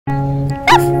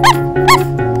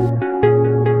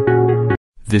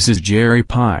This is Jerry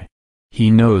Pie. He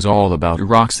knows all about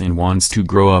rocks and wants to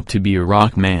grow up to be a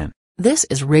rock man. This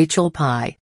is Rachel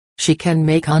Pie. She can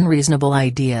make unreasonable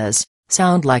ideas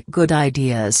sound like good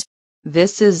ideas.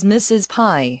 This is Mrs.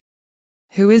 Pie,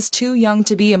 who is too young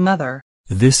to be a mother.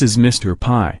 This is Mr.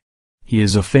 Pie. He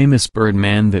is a famous bird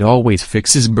man that always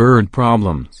fixes bird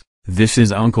problems. This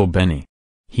is Uncle Benny.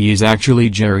 He is actually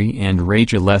Jerry and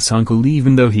Rachel's uncle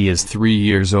even though he is 3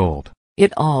 years old.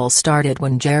 It all started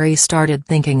when Jerry started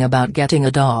thinking about getting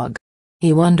a dog.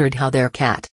 He wondered how their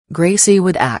cat, Gracie,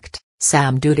 would act.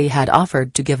 Sam Duty had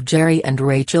offered to give Jerry and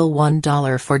Rachel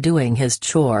 $1 for doing his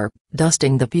chore,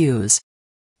 dusting the pews.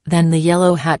 Then the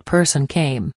yellow hat person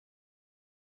came.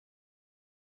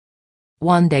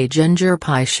 One day Ginger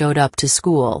Pie showed up to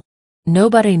school.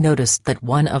 Nobody noticed that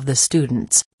one of the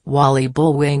students, Wally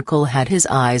Bullwinkle, had his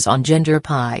eyes on Ginger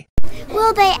Pie.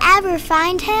 Will they ever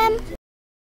find him?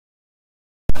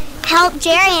 Help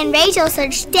Jerry and Rachel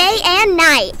search day and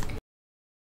night.